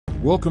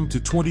Welcome to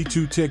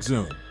 22 Tech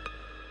Zone.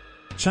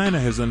 China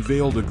has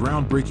unveiled a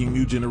groundbreaking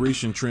new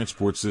generation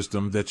transport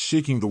system that's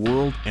shaking the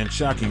world and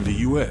shocking the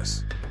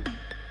US.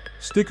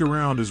 Stick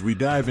around as we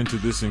dive into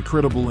this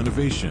incredible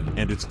innovation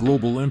and its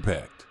global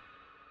impact.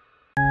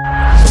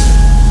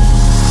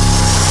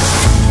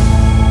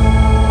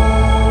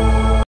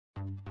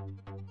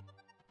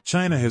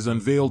 China has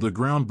unveiled a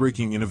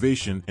groundbreaking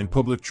innovation in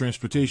public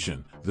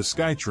transportation, the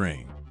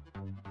SkyTrain.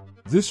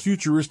 This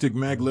futuristic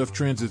maglev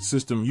transit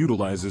system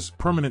utilizes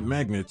permanent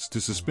magnets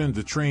to suspend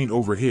the train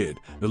overhead,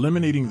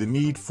 eliminating the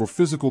need for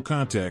physical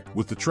contact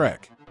with the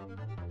track.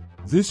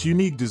 This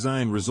unique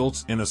design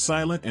results in a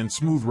silent and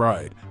smooth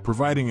ride,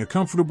 providing a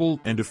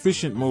comfortable and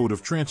efficient mode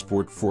of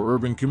transport for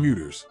urban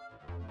commuters.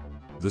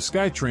 The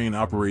SkyTrain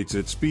operates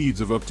at speeds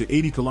of up to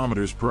 80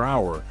 km per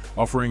hour,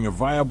 offering a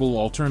viable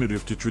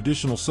alternative to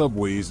traditional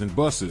subways and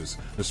buses,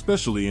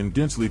 especially in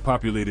densely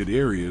populated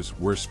areas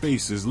where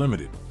space is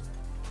limited.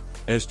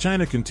 As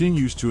China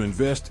continues to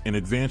invest in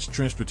advanced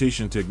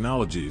transportation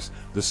technologies,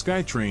 the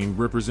SkyTrain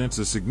represents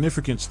a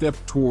significant step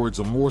towards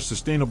a more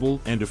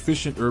sustainable and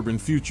efficient urban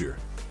future.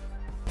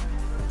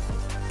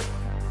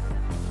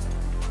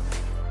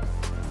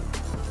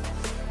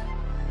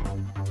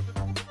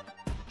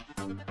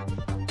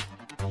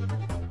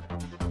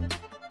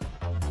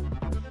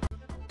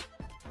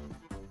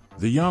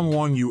 The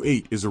Yangwang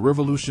U8 is a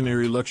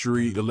revolutionary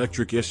luxury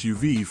electric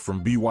SUV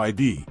from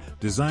BYD,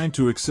 designed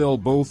to excel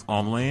both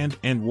on land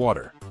and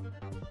water.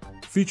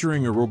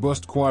 Featuring a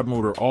robust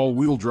quad-motor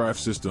all-wheel drive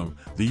system,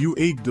 the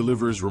U8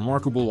 delivers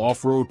remarkable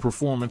off-road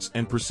performance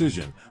and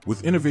precision,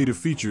 with innovative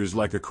features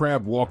like a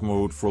crab walk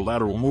mode for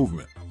lateral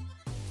movement.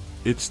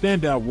 Its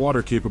standout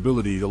water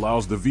capability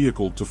allows the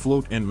vehicle to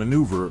float and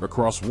maneuver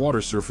across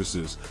water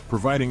surfaces,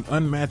 providing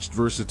unmatched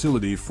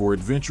versatility for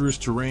adventurous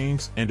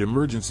terrains and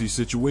emergency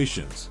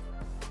situations.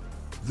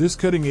 This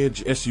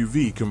cutting-edge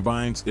SUV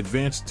combines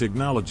advanced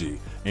technology,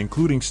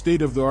 including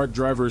state-of-the-art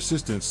driver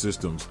assistance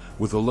systems,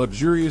 with a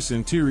luxurious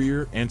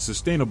interior and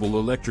sustainable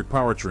electric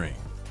powertrain.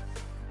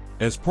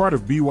 As part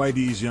of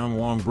BYD's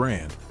Yangwang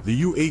brand,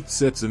 the U8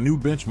 sets a new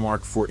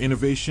benchmark for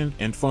innovation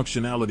and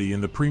functionality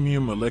in the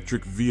premium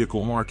electric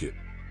vehicle market.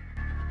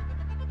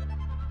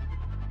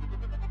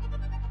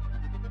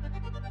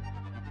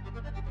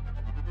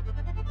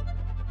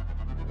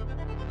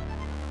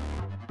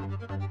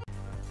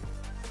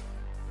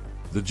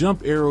 The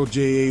Jump Aero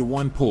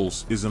JA1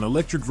 Pulse is an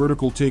electric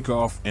vertical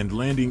takeoff and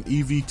landing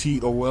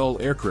eVTOL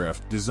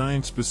aircraft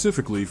designed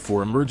specifically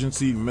for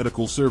emergency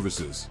medical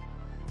services.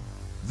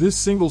 This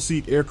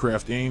single-seat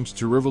aircraft aims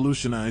to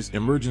revolutionize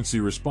emergency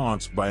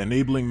response by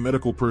enabling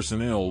medical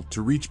personnel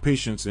to reach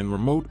patients in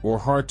remote or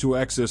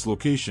hard-to-access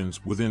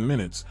locations within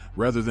minutes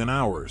rather than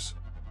hours.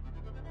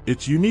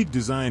 Its unique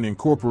design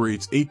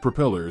incorporates 8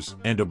 propellers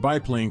and a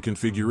biplane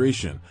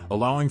configuration,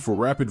 allowing for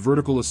rapid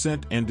vertical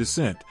ascent and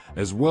descent,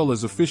 as well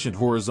as efficient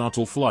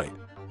horizontal flight.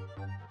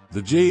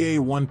 The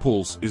JA1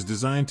 Pulse is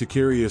designed to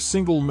carry a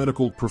single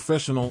medical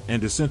professional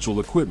and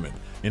essential equipment,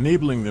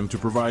 enabling them to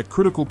provide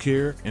critical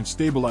care and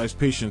stabilize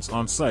patients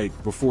on site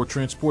before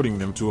transporting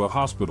them to a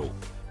hospital.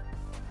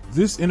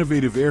 This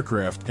innovative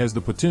aircraft has the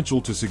potential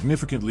to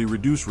significantly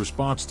reduce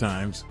response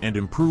times and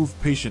improve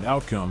patient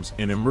outcomes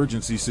in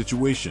emergency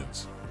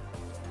situations.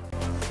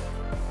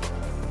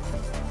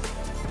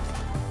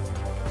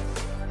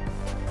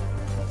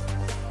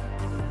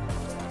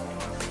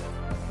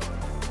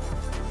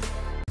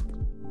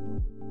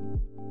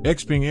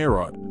 XPENG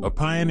AEROHT, a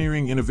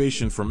pioneering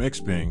innovation from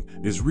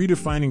XPENG, is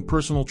redefining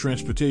personal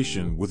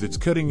transportation with its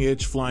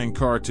cutting-edge flying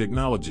car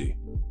technology.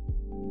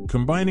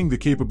 Combining the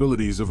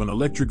capabilities of an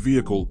electric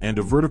vehicle and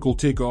a vertical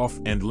takeoff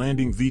and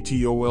landing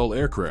VTOL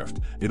aircraft,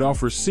 it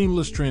offers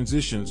seamless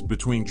transitions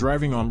between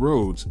driving on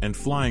roads and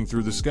flying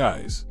through the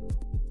skies.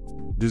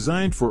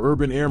 Designed for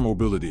urban air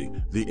mobility,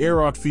 the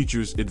AEROHT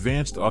features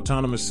advanced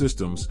autonomous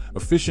systems,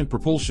 efficient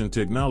propulsion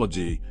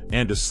technology,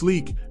 and a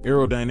sleek,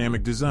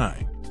 aerodynamic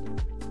design.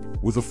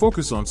 With a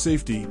focus on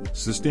safety,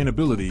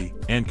 sustainability,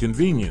 and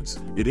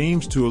convenience, it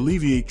aims to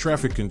alleviate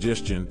traffic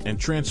congestion and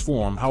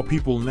transform how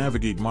people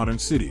navigate modern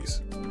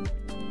cities.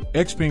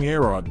 XPENG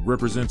AEROHT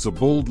represents a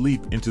bold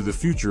leap into the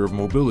future of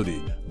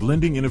mobility,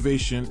 blending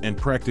innovation and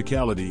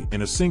practicality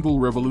in a single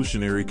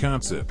revolutionary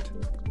concept.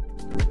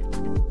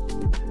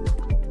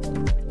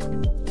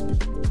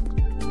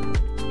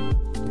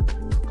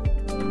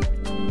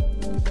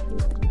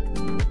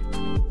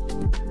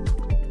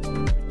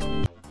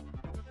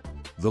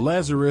 The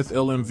Lazareth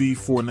LMV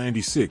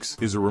 496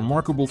 is a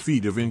remarkable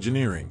feat of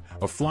engineering,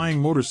 a flying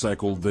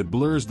motorcycle that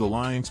blurs the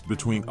lines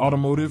between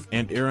automotive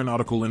and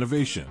aeronautical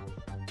innovation.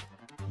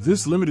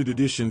 This limited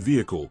edition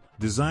vehicle,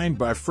 designed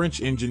by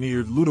French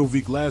engineer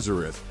Ludovic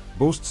Lazareth,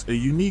 boasts a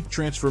unique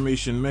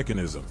transformation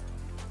mechanism.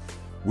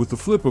 With the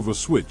flip of a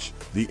switch,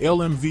 the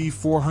LMV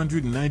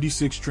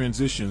 496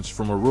 transitions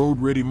from a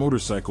road-ready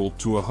motorcycle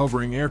to a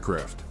hovering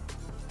aircraft.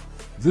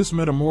 This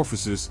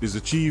metamorphosis is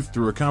achieved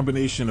through a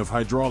combination of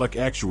hydraulic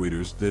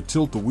actuators that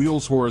tilt the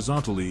wheels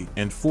horizontally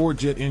and 4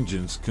 jet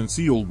engines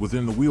concealed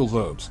within the wheel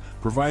hubs,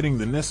 providing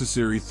the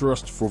necessary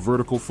thrust for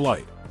vertical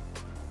flight.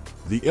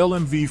 The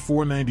LMV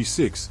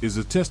 496 is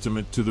a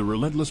testament to the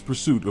relentless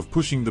pursuit of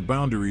pushing the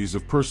boundaries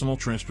of personal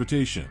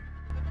transportation.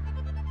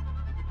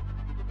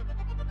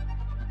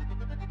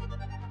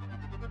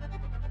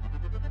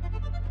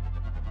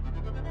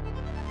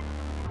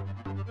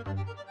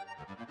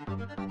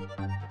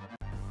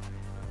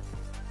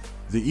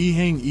 The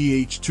EHang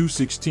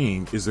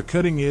EH216 is a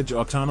cutting-edge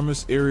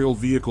autonomous aerial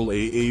vehicle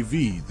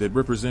AAV that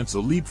represents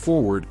a leap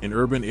forward in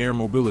urban air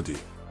mobility.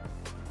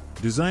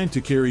 Designed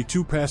to carry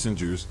 2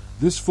 passengers,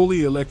 this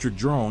fully electric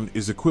drone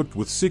is equipped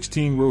with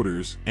 16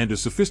 rotors and a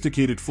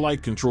sophisticated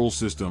flight control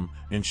system,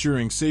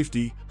 ensuring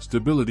safety,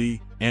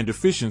 stability, and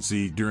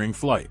efficiency during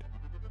flight.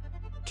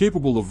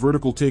 Capable of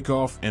vertical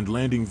takeoff and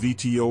landing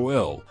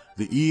VTOL,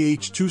 the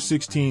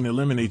EH216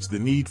 eliminates the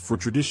need for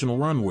traditional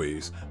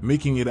runways,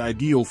 making it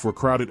ideal for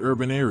crowded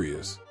urban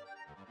areas.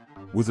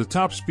 With a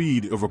top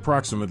speed of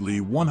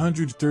approximately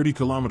 130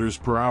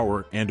 km per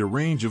hour and a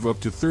range of up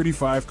to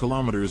 35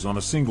 km on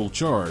a single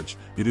charge,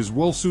 it is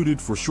well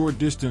suited for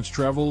short-distance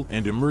travel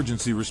and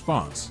emergency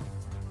response.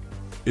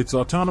 Its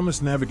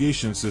autonomous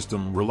navigation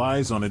system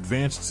relies on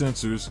advanced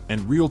sensors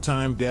and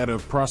real-time data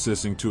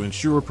processing to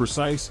ensure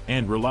precise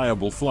and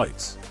reliable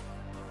flights.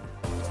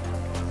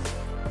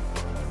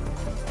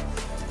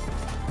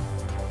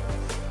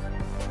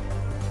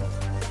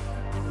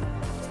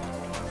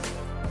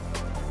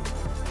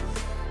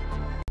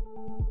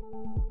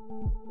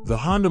 The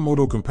Honda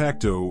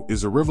Motocompacto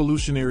is a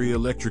revolutionary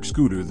electric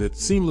scooter that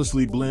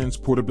seamlessly blends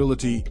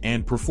portability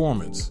and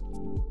performance.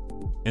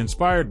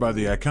 Inspired by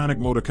the iconic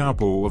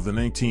Motocompacto of the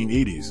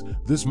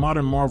 1980s, this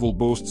modern marvel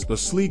boasts a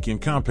sleek and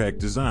compact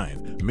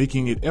design,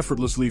 making it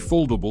effortlessly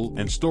foldable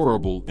and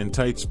storable in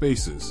tight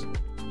spaces.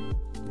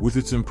 With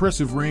its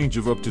impressive range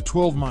of up to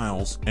 12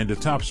 miles and a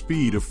top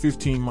speed of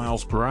 15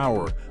 miles per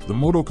hour, the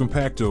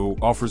Motocompacto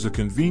offers a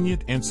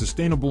convenient and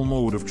sustainable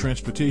mode of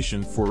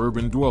transportation for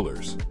urban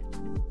dwellers.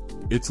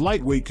 Its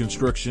lightweight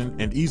construction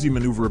and easy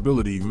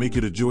maneuverability make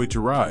it a joy to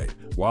ride,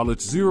 while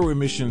its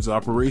zero-emissions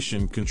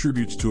operation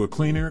contributes to a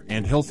cleaner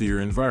and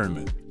healthier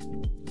environment.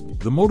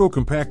 The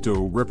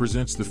Motocompacto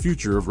represents the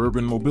future of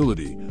urban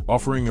mobility,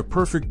 offering a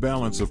perfect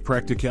balance of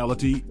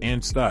practicality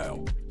and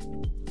style.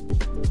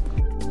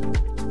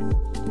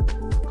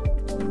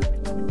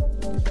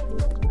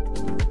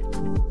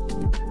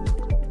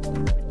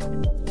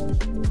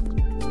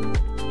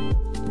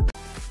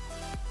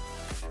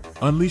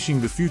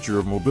 Unleashing the future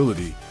of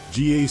mobility,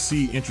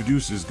 GAC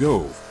introduces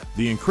GOVA,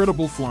 the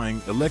incredible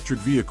flying electric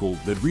vehicle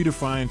that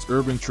redefines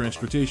urban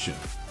transportation.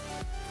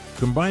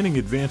 Combining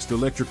advanced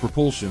electric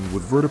propulsion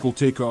with vertical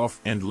takeoff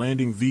and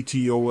landing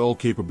VTOL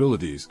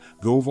capabilities,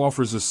 GOVA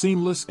offers a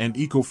seamless and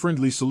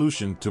eco-friendly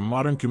solution to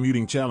modern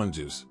commuting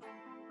challenges.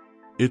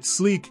 Its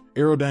sleek,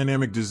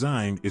 aerodynamic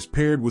design is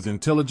paired with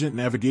intelligent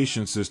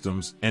navigation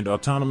systems and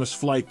autonomous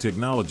flight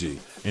technology,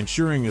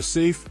 ensuring a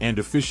safe and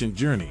efficient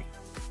journey.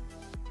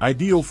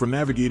 Ideal for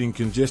navigating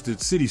congested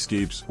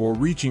cityscapes or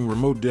reaching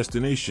remote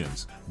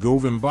destinations,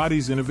 GOVA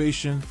embodies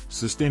innovation,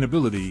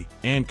 sustainability,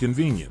 and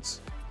convenience.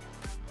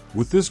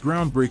 With this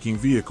groundbreaking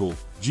vehicle,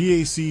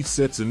 GAC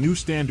sets a new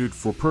standard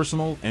for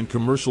personal and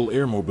commercial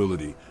air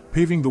mobility,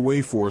 paving the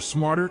way for a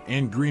smarter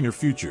and greener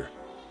future.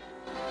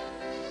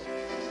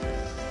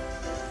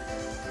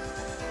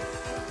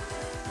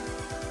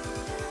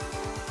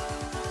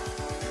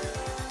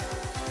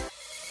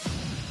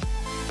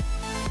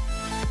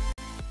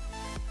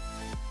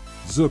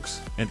 Zoox,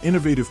 an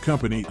innovative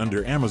company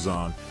under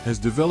Amazon, has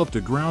developed a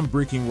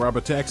groundbreaking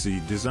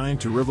robotaxi designed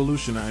to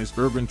revolutionize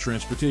urban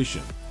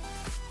transportation.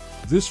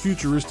 This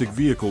futuristic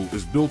vehicle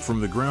is built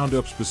from the ground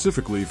up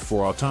specifically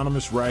for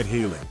autonomous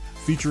ride-hailing,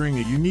 featuring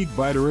a unique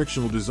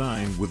bidirectional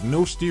design with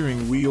no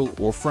steering wheel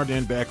or front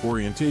and back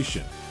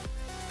orientation.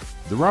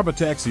 The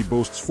robotaxi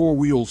boasts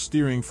 4-wheel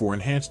steering for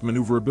enhanced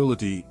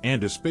maneuverability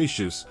and a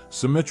spacious,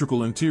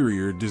 symmetrical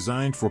interior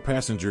designed for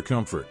passenger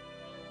comfort.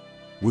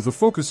 With a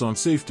focus on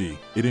safety,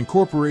 it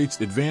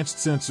incorporates advanced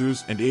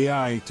sensors and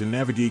AI to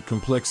navigate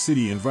complex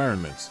city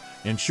environments,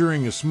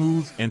 ensuring a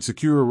smooth and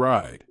secure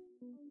ride.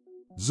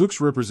 Zoox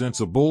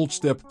represents a bold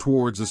step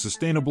towards a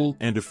sustainable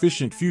and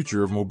efficient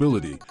future of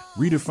mobility,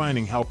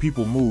 redefining how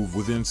people move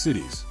within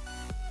cities.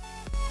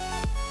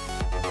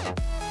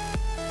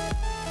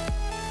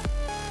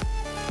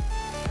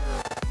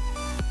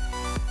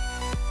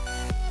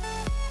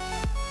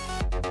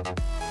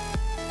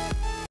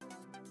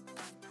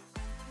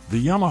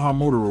 The Yamaha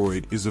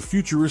Motoroid is a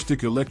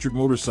futuristic electric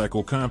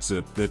motorcycle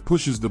concept that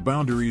pushes the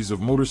boundaries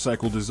of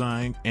motorcycle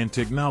design and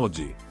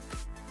technology.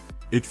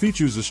 It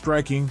features a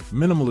striking,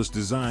 minimalist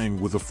design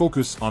with a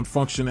focus on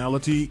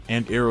functionality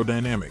and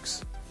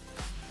aerodynamics.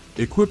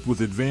 Equipped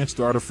with advanced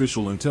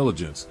artificial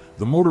intelligence,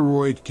 the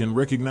Motoroid can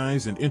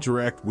recognize and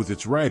interact with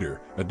its rider,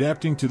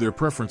 adapting to their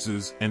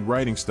preferences and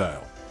riding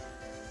style.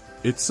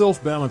 Its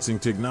self-balancing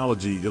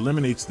technology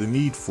eliminates the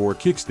need for a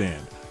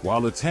kickstand,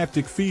 while its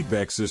haptic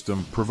feedback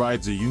system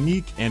provides a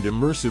unique and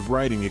immersive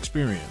riding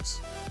experience.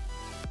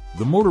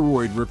 The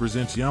Motoroid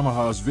represents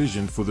Yamaha's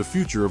vision for the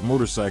future of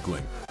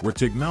motorcycling, where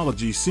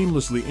technology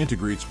seamlessly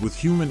integrates with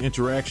human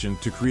interaction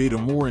to create a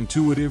more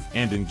intuitive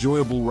and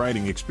enjoyable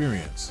riding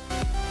experience.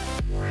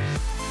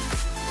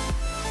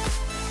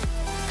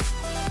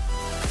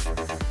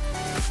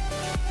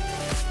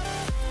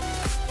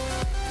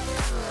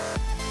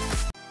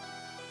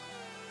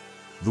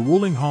 The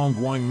Wuling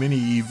Guang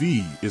Mini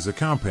EV is a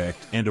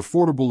compact and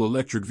affordable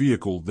electric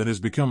vehicle that has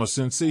become a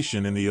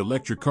sensation in the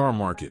electric car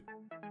market.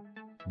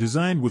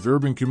 Designed with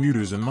urban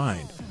commuters in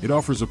mind, it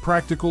offers a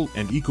practical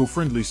and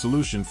eco-friendly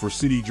solution for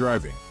city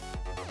driving.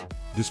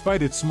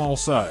 Despite its small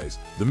size,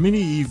 the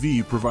Mini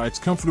EV provides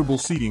comfortable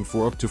seating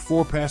for up to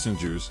 4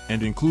 passengers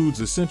and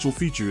includes essential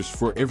features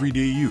for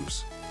everyday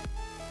use.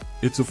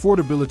 Its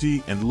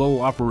affordability and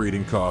low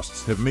operating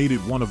costs have made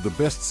it one of the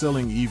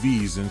best-selling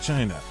EVs in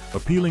China,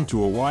 appealing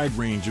to a wide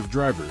range of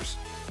drivers.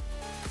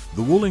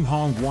 The Wuling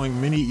Guang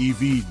Mini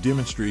EV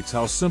demonstrates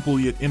how simple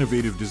yet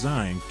innovative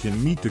design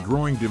can meet the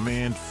growing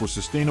demand for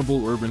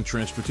sustainable urban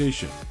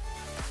transportation.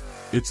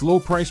 Its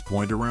low price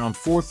point around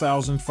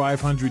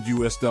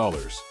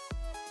 $4,500.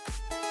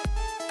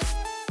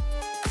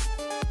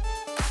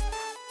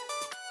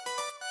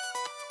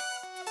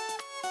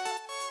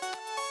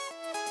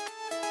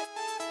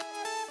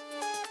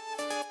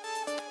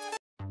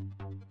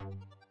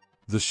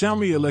 The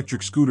Xiaomi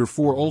electric scooter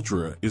 4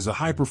 Ultra is a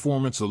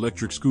high-performance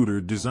electric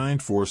scooter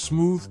designed for a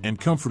smooth and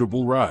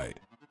comfortable ride.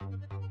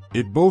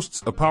 It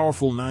boasts a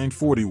powerful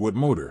 940-watt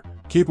motor,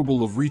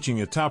 capable of reaching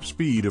a top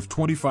speed of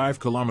 25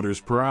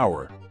 km per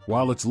hour,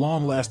 while its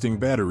long-lasting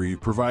battery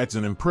provides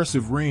an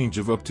impressive range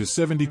of up to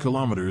 70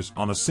 km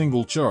on a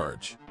single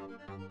charge.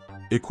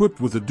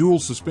 Equipped with a dual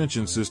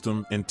suspension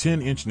system and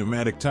 10-inch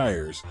pneumatic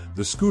tires,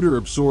 the scooter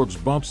absorbs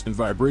bumps and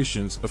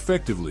vibrations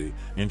effectively,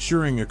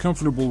 ensuring a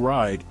comfortable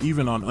ride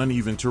even on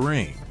uneven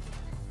terrain.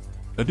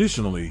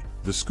 Additionally,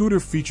 the scooter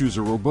features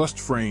a robust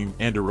frame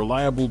and a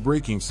reliable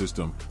braking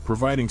system,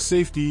 providing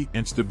safety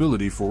and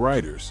stability for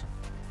riders.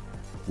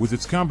 With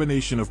its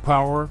combination of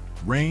power,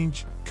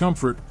 range,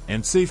 comfort,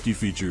 and safety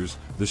features,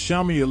 the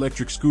Xiaomi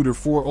electric scooter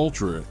 4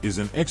 Ultra is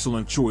an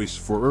excellent choice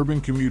for urban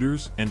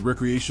commuters and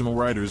recreational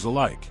riders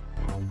alike.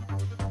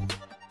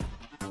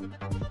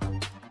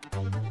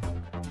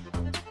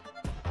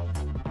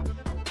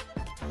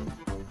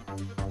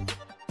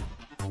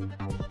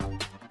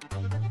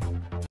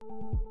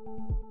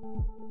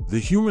 The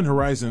Human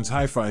Horizons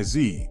HiPhi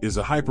Z is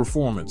a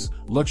high-performance,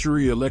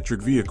 luxury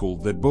electric vehicle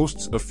that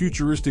boasts a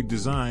futuristic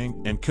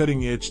design and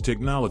cutting-edge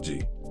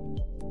technology.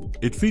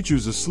 It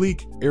features a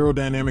sleek,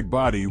 aerodynamic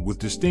body with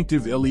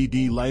distinctive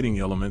LED lighting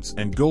elements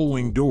and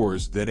gull-wing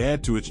doors that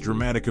add to its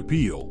dramatic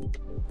appeal.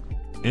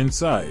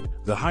 Inside,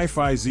 the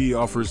HiPhi Z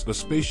offers a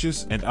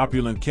spacious and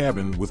opulent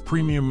cabin with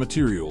premium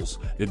materials,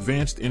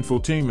 advanced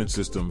infotainment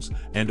systems,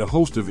 and a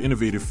host of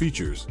innovative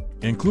features,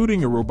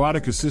 including a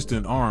robotic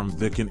assistant arm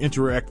that can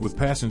interact with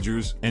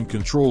passengers and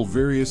control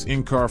various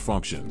in-car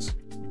functions.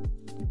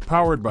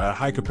 Powered by a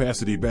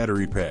high-capacity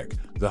battery pack,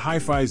 the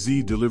HiPhi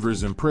Z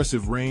delivers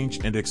impressive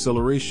range and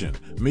acceleration,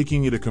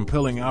 making it a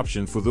compelling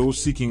option for those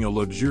seeking a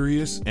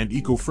luxurious and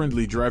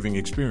eco-friendly driving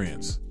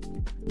experience.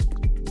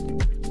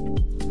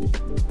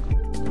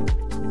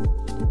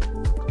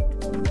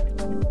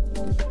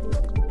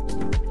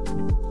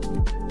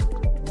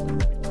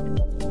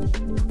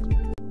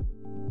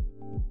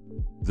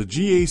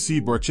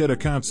 The BARCHETTA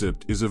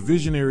concept is a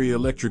visionary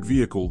electric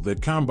vehicle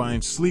that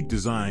combines sleek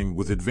design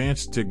with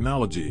advanced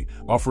technology,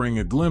 offering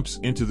a glimpse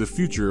into the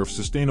future of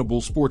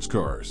sustainable sports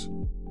cars.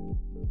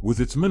 With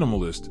its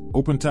minimalist,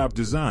 open-top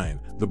design,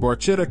 the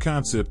BARCHETTA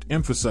concept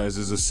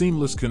emphasizes a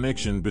seamless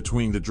connection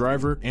between the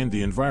driver and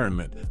the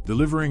environment,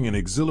 delivering an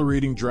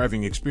exhilarating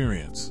driving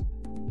experience.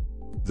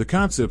 The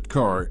concept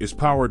car is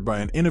powered by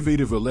an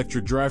innovative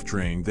electric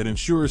drivetrain that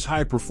ensures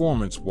high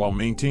performance while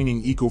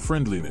maintaining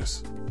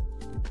eco-friendliness.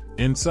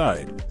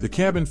 Inside, the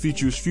cabin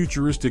features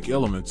futuristic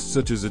elements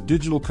such as a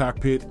digital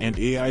cockpit and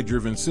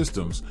AI-driven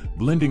systems,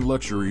 blending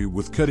luxury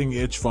with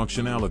cutting-edge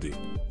functionality.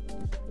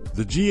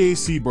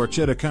 The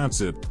BARCHETTA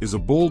concept is a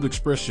bold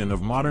expression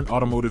of modern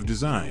automotive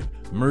design,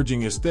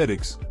 merging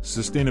aesthetics,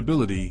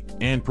 sustainability,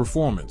 and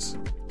performance.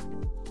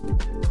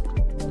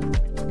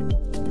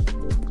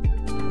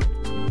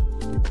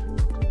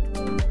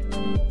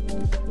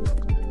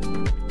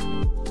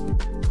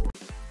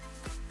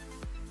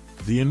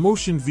 The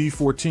INMOTION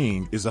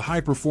V14 is a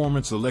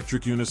high-performance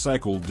electric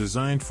unicycle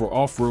designed for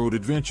off-road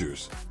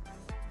adventures.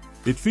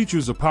 It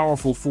features a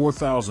powerful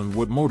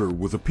 4,000-watt motor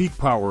with a peak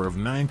power of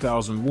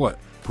 9,000 watt,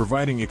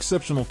 providing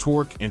exceptional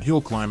torque and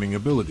hill-climbing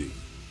ability.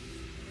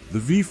 The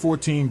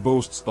V14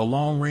 boasts a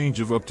long range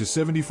of up to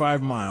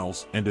 75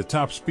 miles and a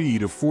top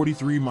speed of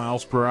 43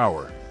 miles per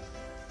hour.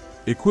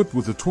 Equipped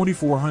with a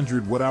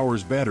 2,400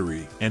 watt-hours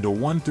battery and a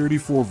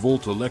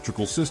 134-volt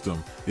electrical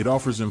system, it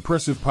offers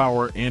impressive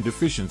power and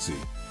efficiency.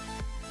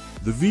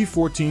 The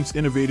V14's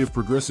innovative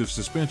progressive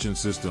suspension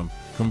system,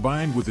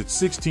 combined with its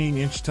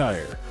 16-inch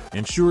tire,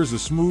 ensures a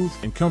smooth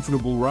and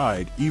comfortable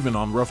ride even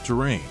on rough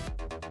terrain.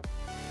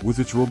 With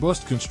its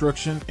robust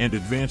construction and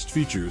advanced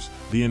features,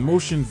 the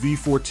INMOTION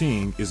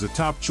V14 is a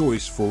top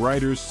choice for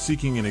riders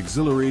seeking an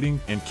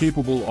exhilarating and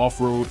capable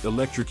off-road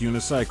electric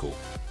unicycle.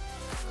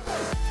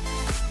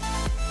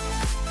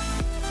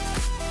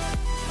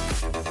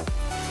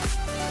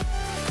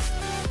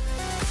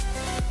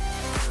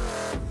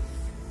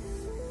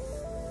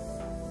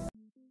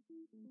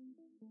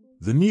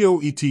 The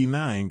NIO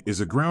ET9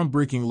 is a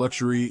groundbreaking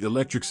luxury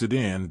electric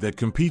sedan that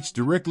competes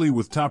directly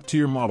with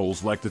top-tier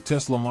models like the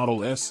Tesla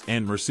Model S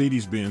and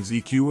Mercedes-Benz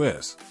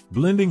EQS,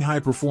 blending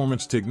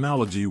high-performance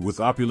technology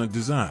with opulent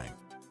design.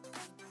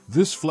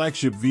 This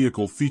flagship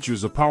vehicle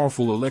features a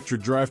powerful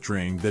electric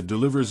drivetrain that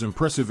delivers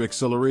impressive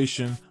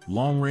acceleration,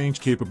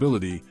 long-range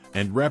capability,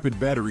 and rapid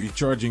battery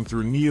charging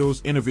through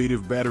NIO's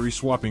innovative battery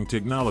swapping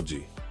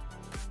technology.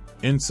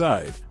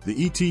 Inside, the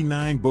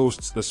ET9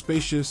 boasts a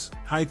spacious,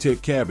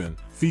 high-tech cabin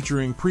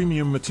featuring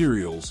premium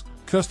materials,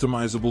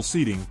 customizable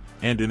seating,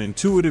 and an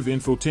intuitive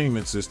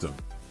infotainment system.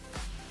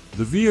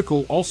 The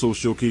vehicle also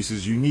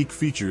showcases unique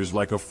features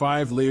like a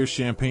 5-layer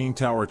champagne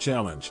tower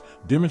challenge,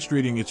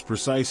 demonstrating its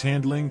precise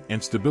handling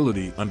and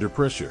stability under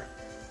pressure.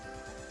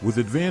 With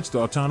advanced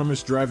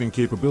autonomous driving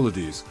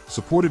capabilities,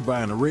 supported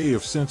by an array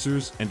of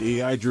sensors and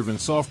AI-driven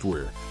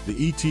software,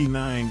 the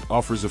ET9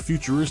 offers a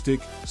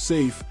futuristic,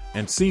 safe,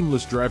 and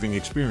seamless driving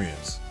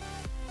experience.